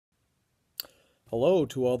Hello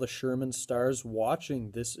to all the Sherman stars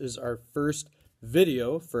watching. This is our first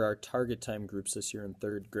video for our target time groups this year in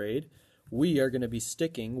third grade. We are going to be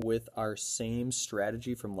sticking with our same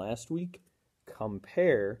strategy from last week,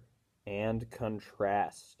 compare and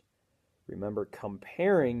contrast. Remember,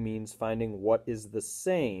 comparing means finding what is the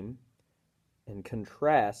same, and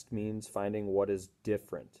contrast means finding what is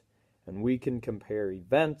different. And we can compare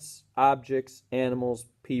events, objects, animals,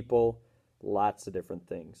 people, lots of different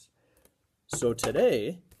things. So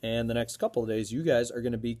today and the next couple of days, you guys are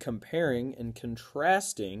going to be comparing and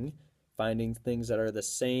contrasting, finding things that are the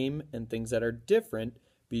same and things that are different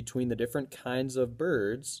between the different kinds of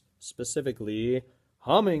birds, specifically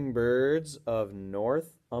hummingbirds of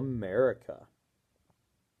North America.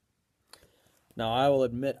 Now, I will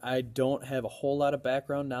admit I don't have a whole lot of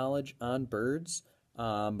background knowledge on birds,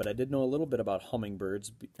 but I did know a little bit about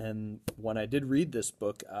hummingbirds, and when I did read this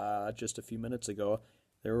book just a few minutes ago,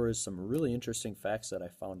 there was some really interesting facts that I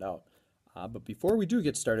found out. But before we do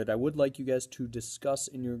get started, I would like you guys to discuss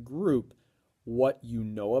in your group what you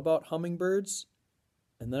know about hummingbirds.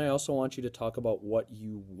 And then I also want you to talk about what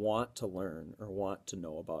you want to learn or want to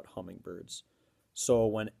know about hummingbirds. So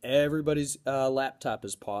when everybody's laptop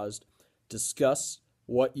is paused, discuss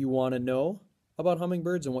what you want to know about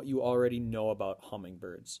hummingbirds and what you already know about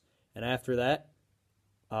hummingbirds. And after that,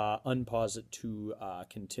 unpause it to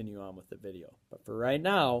continue on with the video. But for right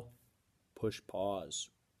now, push pause.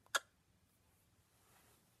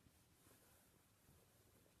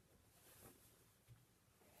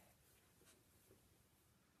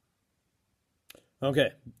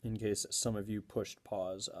 Okay, in case some of you pushed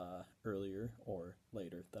pause earlier or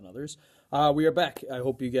later than others, we are back. I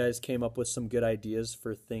hope you guys came up with some good ideas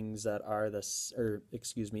for things that are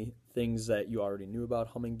things that you already knew about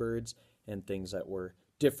hummingbirds and things that were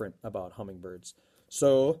different about hummingbirds.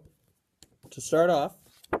 So to start off,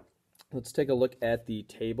 let's take a look at the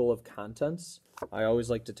table of contents. I always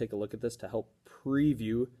like to take a look at this to help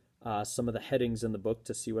preview some of the headings in the book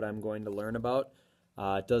to see what I'm going to learn about.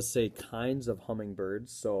 It does say kinds of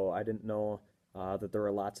hummingbirds, so I didn't know that there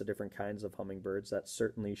are lots of different kinds of hummingbirds. That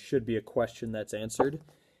certainly should be a question that's answered.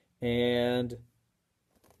 And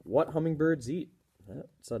what hummingbirds eat?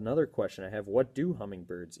 That's another question I have. What do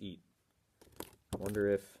hummingbirds eat? I wonder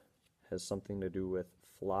if it has something to do with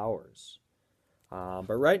flowers.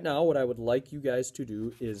 But right now, what I would like you guys to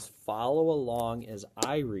do is follow along as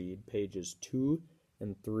I read pages 2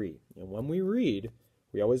 and 3. And when we read,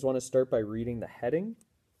 we always want to start by reading the heading,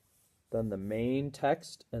 then the main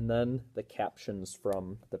text, and then the captions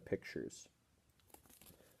from the pictures.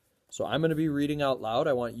 So I'm going to be reading out loud.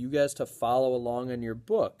 I want you guys to follow along in your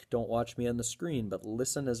book. Don't watch me on the screen, but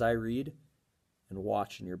listen as I read and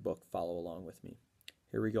watch in your book. Follow along with me.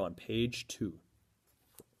 Here we go on page 2.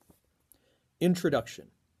 Introduction.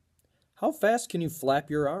 How fast can you flap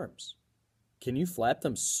your arms? Can you flap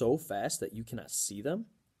them so fast that you cannot see them?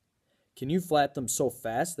 Can you flap them so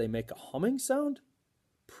fast they make a humming sound?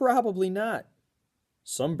 Probably not.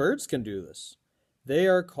 Some birds can do this. They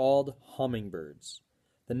are called hummingbirds.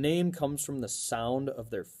 The name comes from the sound of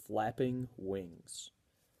their flapping wings.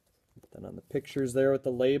 Then on the pictures there with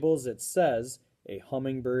the labels, it says, a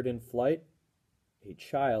hummingbird in flight, a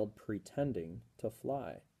child pretending to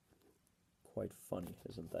fly. Quite funny,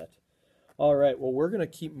 isn't that? All right, well, we're going to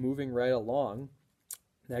keep moving right along.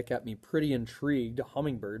 That got me pretty intrigued.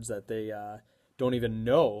 Hummingbirds, that they don't even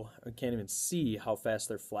know or can't even see how fast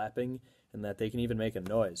they're flapping, and that they can even make a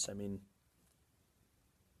noise. I mean,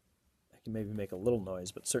 I can maybe make a little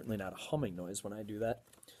noise, but certainly not a humming noise when I do that.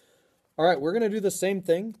 All right, we're going to do the same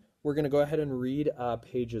thing. We're going to go ahead and read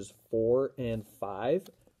pages 4 and 5.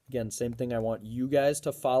 Again, same thing. I want you guys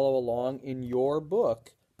to follow along in your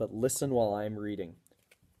book, but listen while I'm reading.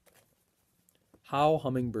 How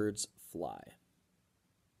hummingbirds fly.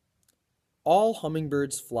 All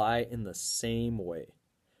hummingbirds fly in the same way.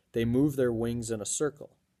 They move their wings in a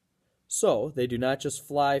circle. So they do not just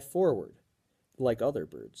fly forward like other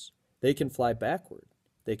birds. They can fly backward.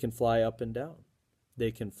 They can fly up and down.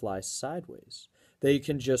 They can fly sideways. They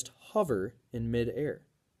can just hover in midair.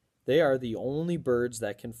 They are the only birds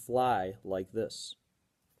that can fly like this.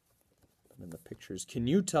 And in the pictures, can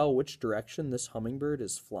you tell which direction this hummingbird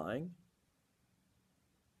is flying?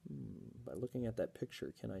 By looking at that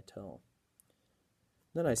picture, can I tell?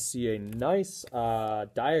 Then I see a nice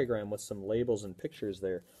diagram with some labels and pictures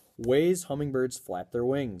there. Ways hummingbirds flap their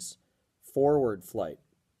wings. Forward flight.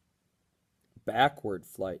 Backward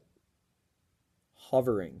flight.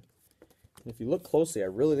 Hovering. And if you look closely, I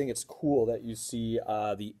really think it's cool that you see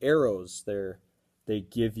the arrows there. They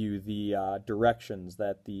give you the directions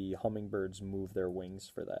that the hummingbirds move their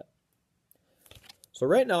wings for that. So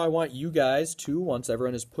right now I want you guys to, once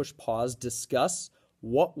everyone has pushed pause, discuss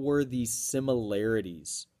what were the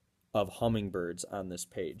similarities of hummingbirds on this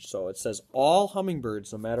page. So it says all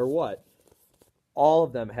hummingbirds, no matter what, all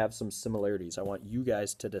of them have some similarities. I want you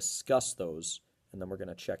guys to discuss those, and then we're going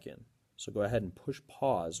to check in. So go ahead and push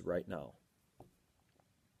pause right now.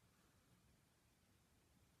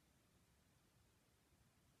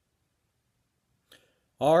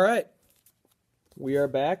 All right, we are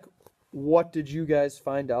back. What did you guys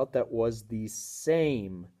find out that was the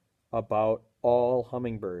same about all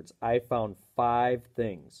hummingbirds? I found 5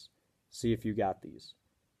 things. See if you got these.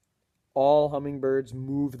 All hummingbirds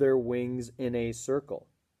move their wings in a circle.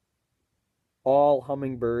 All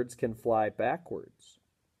hummingbirds can fly backwards.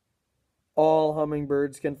 All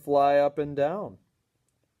hummingbirds can fly up and down.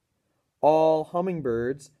 All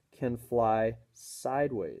hummingbirds can fly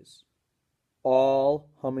sideways. All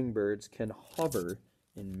hummingbirds can hover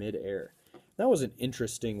in midair. That was an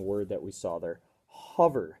interesting word that we saw there.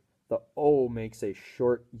 Hover. The O makes a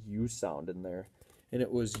short U sound in there. And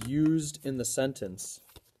it was used in the sentence.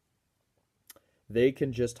 They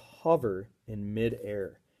can just hover in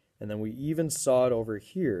midair. And then we even saw it over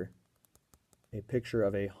here, a picture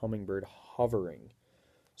of a hummingbird hovering.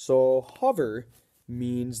 So hover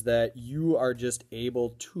means that you are just able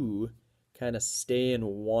to kind of stay in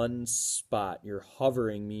one spot. You're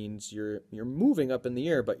hovering means you're moving up in the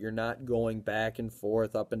air, but you're not going back and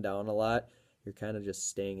forth, up and down a lot. You're kind of just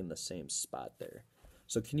staying in the same spot there.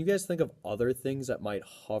 So can you guys think of other things that might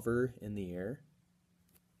hover in the air?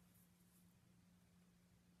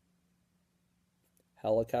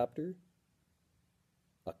 Helicopter,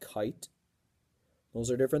 a kite. Those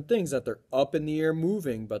are different things that they're up in the air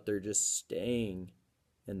moving, but they're just staying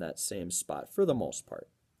in that same spot for the most part.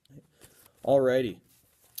 Alrighty,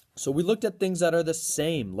 so we looked at things that are the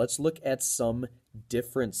same. Let's look at some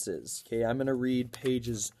differences. Okay, I'm going to read page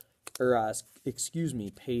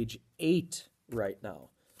 8 right now.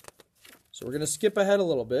 So we're going to skip ahead a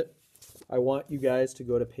little bit. I want you guys to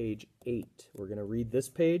go to page 8. We're going to read this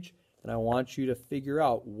page, and I want you to figure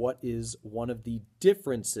out what is one of the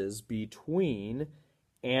differences between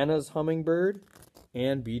Anna's hummingbird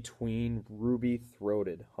and between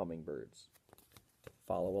ruby-throated hummingbirds.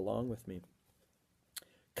 Follow along with me.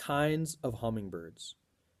 Kinds of hummingbirds.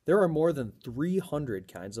 There are more than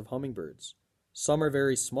 300 kinds of hummingbirds. Some are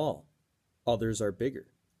very small, others are bigger.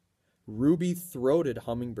 Ruby-throated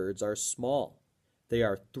hummingbirds are small. They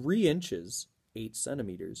are 3 inches, 8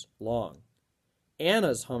 centimeters long.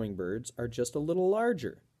 Anna's hummingbirds are just a little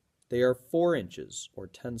larger. They are 4 inches, or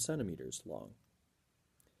 10 centimeters long.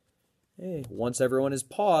 Hey, once everyone is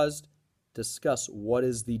paused, discuss what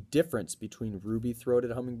is the difference between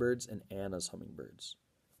ruby-throated hummingbirds and Anna's hummingbirds.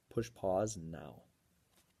 Push pause now.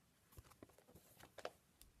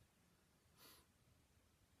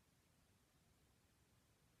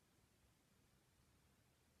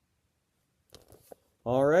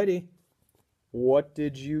 Alrighty. What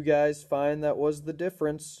did you guys find that was the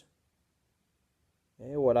difference?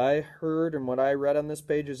 Okay, what I heard and what I read on this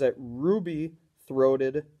page is that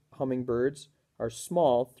ruby-throated hummingbirds are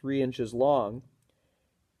small, 3 inches long.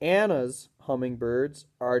 Anna's hummingbirds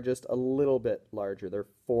are just a little bit larger. They're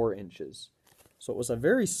 4 inches. So it was a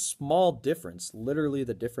very small difference, literally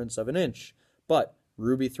the difference of an inch. But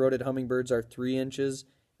ruby-throated hummingbirds are 3 inches.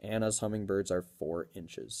 Anna's hummingbirds are 4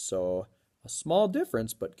 inches. So a small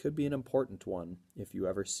difference, but could be an important one if you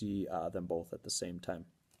ever see them both at the same time.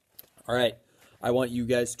 All right, I want you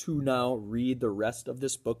guys to now read the rest of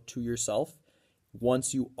this book to yourself.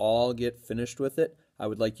 Once you all get finished with it, I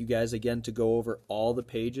would like you guys again to go over all the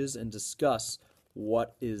pages and discuss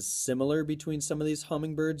what is similar between some of these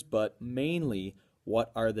hummingbirds, but mainly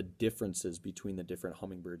what are the differences between the different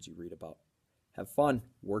hummingbirds you read about. Have fun,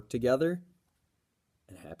 work together,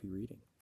 and happy reading.